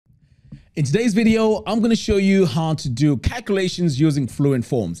In today's video, I'm going to show you how to do calculations using Fluent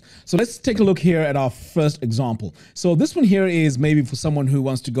Forms. So let's take a look here at our first example. So this one here is maybe for someone who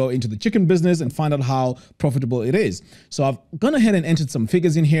wants to go into the chicken business and find out how profitable it is. So I've gone ahead and entered some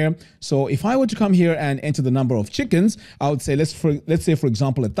figures in here. So if I were to come here and enter the number of chickens, I would say, let's say, for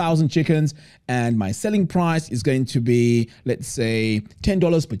example, 1,000 chickens, and my selling price is going to be, let's say,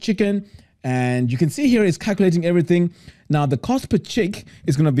 $10 per chicken. And you can see here it's calculating everything. Now the cost per chick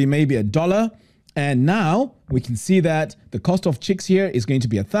is going to be maybe $1. And now we can see that the cost of chicks here is going to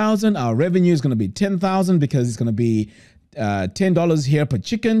be 1,000. Our revenue is going to be 10,000 because it's going to be $10 here per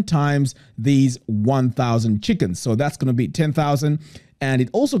chicken times these 1,000 chickens. So that's going to be 10,000. And it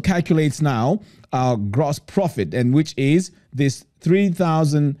also calculates now our gross profit, and which is this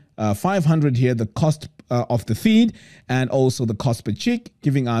 3,500 here, the cost of the feed, and also the cost per chick,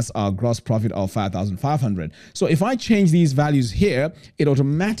 giving us our gross profit of 5,500. So if I change these values here, it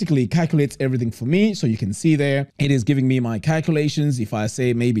automatically calculates everything for me. So you can see there, it is giving me my calculations. If I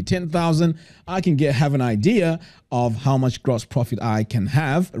say maybe 10,000, I can have an idea of how much gross profit I can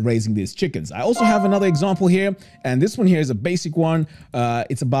have raising these chickens. I also have another example here, and this one here is a basic one.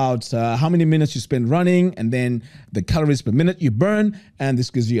 It's about how many minutes you spend running, and then the calories per minute you burn, and this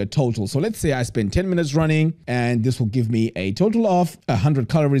gives you a total. So let's say I spend 10 minutes running, and this will give me a total of 100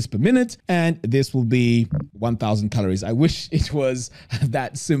 calories per minute, and this will be 1,000 calories. I wish it was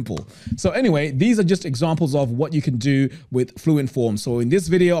that simple. So anyway, these are just examples of what you can do with Fluent Forms. So in this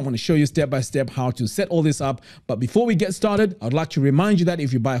video, I'm going to show you step by step how to set all this up. But before we get started, I'd like to remind you that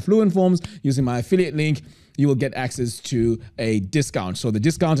if you buy Fluent Forms using my affiliate link, you will get access to a discount. So the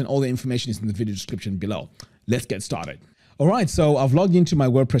discount and all the information is in the video description below. Let's get started. All right, so I've logged into my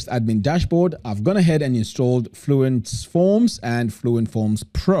WordPress admin dashboard. I've gone ahead and installed Fluent Forms and Fluent Forms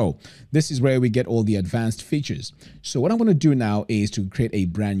Pro. This is where we get all the advanced features. So what I'm going to do now is to create a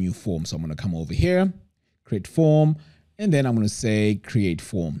brand new form. So I'm going to come over here, create form, and then I'm going to say create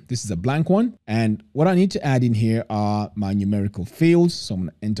form. This is a blank one. And what I need to add in here are my numerical fields. So I'm going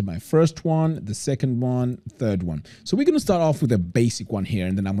to enter my first one, the second one, third one. So we're going to start off with a basic one here,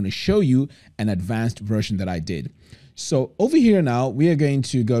 and then I'm going to show you an advanced version that I did. So over here now, we are going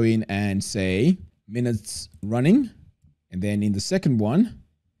to go in and say minutes running. And then in the second one,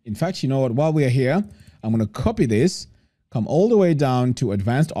 in fact, you know what, while we are here, I'm going to copy this, come all the way down to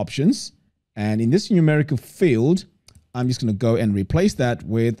advanced options. And in this numerical field, I'm just going to go and replace that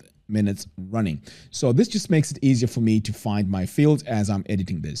with minutes running. So this just makes it easier for me to find my fields as I'm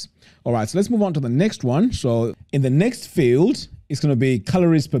editing this. All right, so let's move on to the next one. So in the next field, it's going to be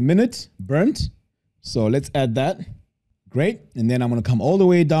calories per minute burnt. So let's add that. Great. And then I'm going to come all the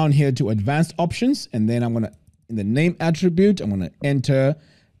way down here to advanced options. And then I'm going to, in the name attribute, I'm going to enter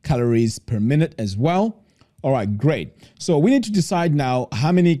calories per minute as well. All right, great. So we need to decide now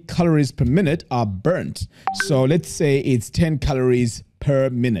how many calories per minute are burnt. So let's say it's 10 calories per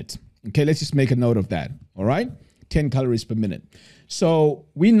minute. Okay, let's just make a note of that. All right, 10 calories per minute. So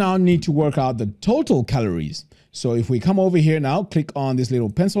we now need to work out the total calories. So if we come over here now, click on this little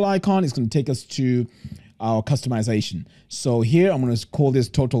pencil icon, it's going to take us to our customization. So here, I'm going to call this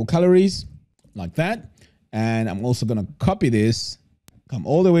total calories like that. And I'm also going to copy this, come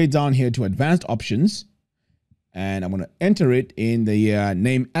all the way down here to advanced options. And I'm going to enter it in the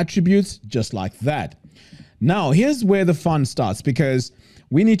name attributes just like that. Now, here's where the fun starts, because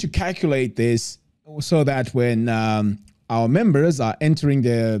we need to calculate this so that when our members are entering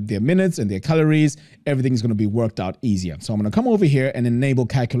their minutes and their calories, everything is going to be worked out easier. So I'm going to come over here and enable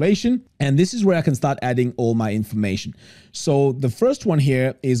calculation. And this is where I can start adding all my information. So the first one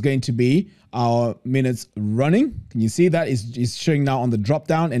here is going to be our minutes running. Can you see that is showing now on the drop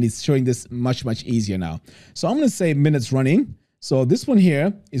down, and it's showing this much easier now. So I'm going to say minutes running. So this one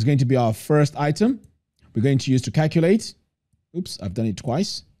here is going to be our first item we're going to use to calculate. Oops, I've done it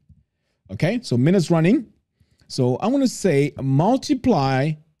twice. Okay, so minutes running. So I'm going to say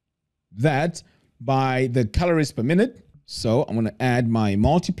multiply that by the calories per minute. So I'm going to add my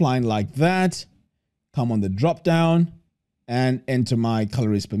multiplying like that, come on the drop down and enter my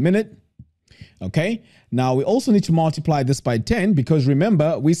calories per minute. Okay, now we also need to multiply this by 10, because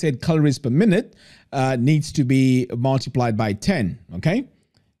remember, we said calories per minute needs to be multiplied by 10. Okay,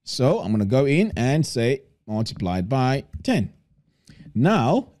 so I'm going to go in and say multiplied by 10.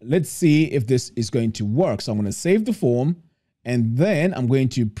 Now, let's see if this is going to work. So I'm going to save the form, and then I'm going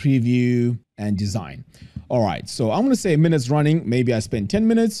to preview and design. All right, so I'm going to say minutes running. Maybe I spend 10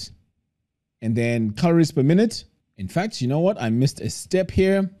 minutes, and then calories per minute. In fact, you know what? I missed a step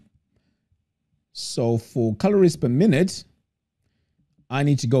here. So for calories per minute, I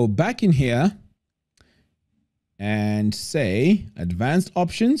need to go back in here and say advanced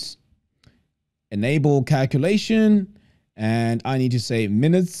options. enable calculation, and I need to say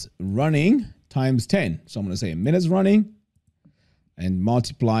minutes running times 10. So I'm going to say minutes running and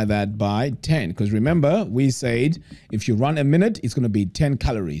multiply that by 10. Because remember, we said if you run a minute, it's going to be 10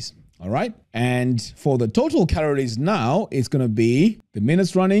 calories. All right. And for the total calories now, it's going to be the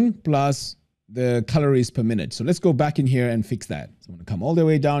minutes running plus the calories per minute. So let's go back in here and fix that. So I'm going to come all the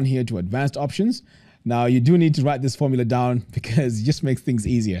way down here to advanced options. Now you do need to write this formula down because it just makes things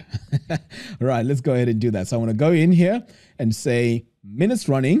easier. All right, let's go ahead and do that. So I want to go in here and say minutes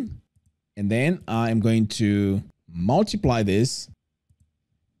running, and then I'm going to multiply this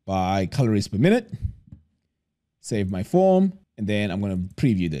by calories per minute, save my form, and then I'm going to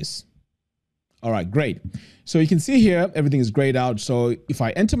preview this. All right, great. So you can see here, everything is grayed out. So if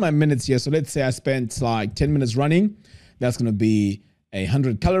I enter my minutes here, so let's say I spent like 10 minutes running, that's going to be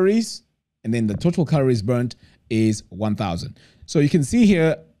 100 calories. And then the total calories burnt is 1,000. So you can see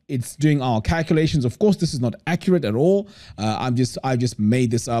here, it's doing our calculations. Of course, this is not accurate at all. I've just made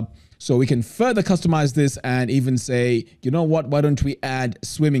this up. So we can further customize this and even say, you know what, why don't we add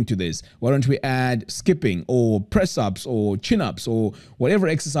swimming to this? Why don't we add skipping or press ups or chin ups or whatever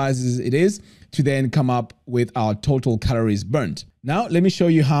exercises it is to then come up with our total calories burnt. Now, let me show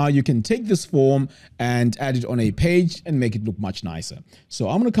you how you can take this form and add it on a page and make it look much nicer. So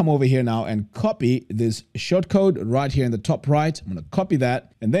I'm going to come over here now and copy this shortcode right here in the top right. I'm going to copy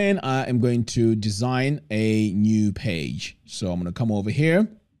that, and then I am going to design a new page. So I'm going to come over here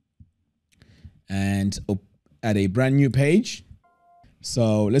and add a brand new page.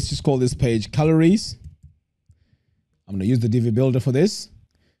 So let's just call this page calories. I'm going to use the Divi Builder for this.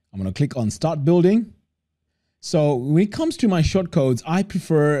 I'm going to click on Start Building. So when it comes to my shortcodes, I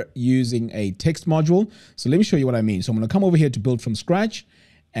prefer using a text module. So let me show you what I mean. So I'm going to come over here to build from scratch,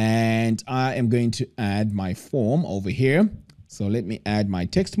 and I am going to add my form over here. So let me add my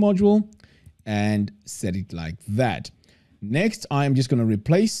text module and set it like that. Next, I'm just going to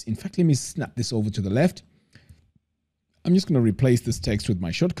replace, in fact, let me snap this over to the left. I'm just going to replace this text with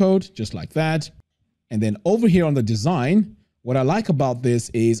my shortcode, just like that. And then over here on the design, what I like about this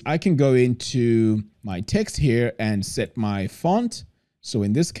is I can go into my text here and set my font. So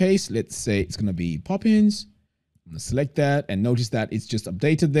in this case, let's say it's going to be Poppins. I'm going to select that and notice that it's just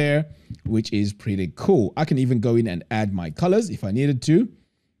updated there, which is pretty cool. I can even go in and add my colors if I needed to.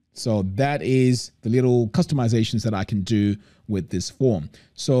 So that is the little customizations that I can do with this form.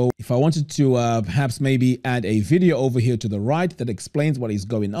 So if I wanted to perhaps maybe add a video over here to the right that explains what is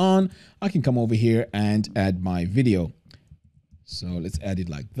going on, I can come over here and add my video. So let's add it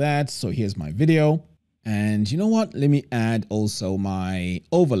like that. So here's my video. And you know what? Let me add also my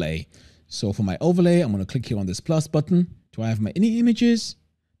overlay. So for my overlay, I'm going to click here on this plus button. Do I have any images?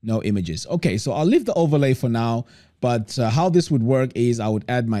 No images. Okay, so I'll leave the overlay for now. But how this would work is I would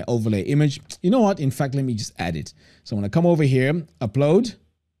add my overlay image. You know what? In fact, let me just add it. So I'm going to come over here, upload,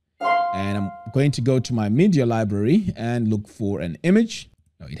 and I'm going to go to my media library and look for an image.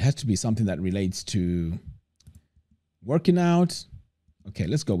 No, it has to be something that relates to working out. Okay,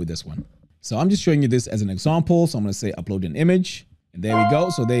 let's go with this one. So I'm just showing you this as an example. So I'm going to say upload an image, and there we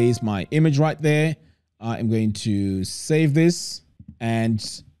go. So there is my image right there. I'm going to save this,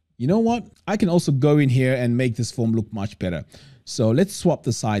 and you know what? I can also go in here and make this form look much better. So let's swap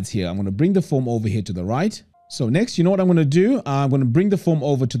the sides here. I'm going to bring the form over here to the right. So next, you know what I'm going to do? I'm going to bring the form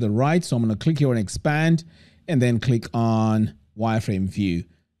over to the right. So I'm going to click here on expand and then click on wireframe view.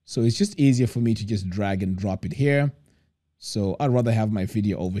 So it's just easier for me to just drag and drop it here. So I'd rather have my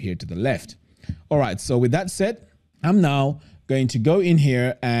video over here to the left. All right. So with that said, I'm now going to go in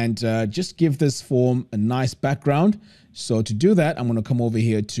here and just give this form a nice background. So to do that, I'm going to come over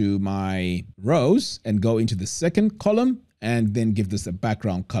here to my rows and go into the second column and then give this a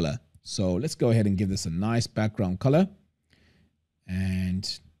background color. So let's go ahead and give this a nice background color.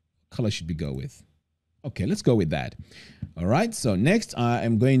 And color should we go with? Okay, let's go with that. All right. So next I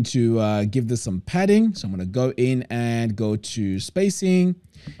am going to give this some padding. So I'm going to go in and go to spacing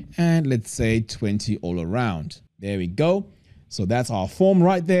and let's say 20 all around. There we go. So that's our form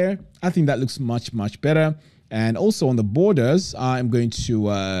right there. I think that looks much, much better. And also on the borders, I'm going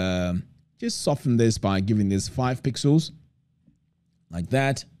to just soften this by giving this 5 pixels like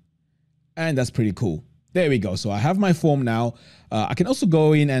that. And that's pretty cool. There we go. So I have my form now. I can also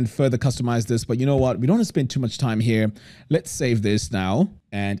go in and further customize this, but you know what? We don't want to spend too much time here. Let's save this now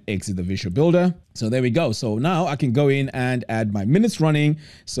and exit the Visual Builder. So there we go. So now I can go in and add my minutes running.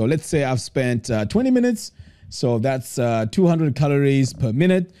 So let's say I've spent 20 minutes. So that's 200 calories per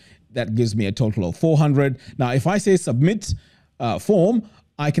minute. That gives me a total of 400. Now, if I say submit form,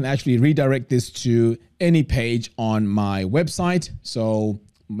 I can actually redirect this to any page on my website. So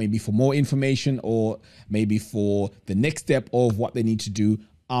maybe for more information or maybe for the next step of what they need to do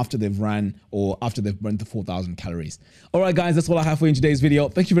after they've run or after they've burnt the 4,000 calories. All right, guys, that's all I have for you in today's video.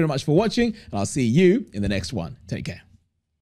 Thank you very much for watching, and I'll see you in the next one. Take care.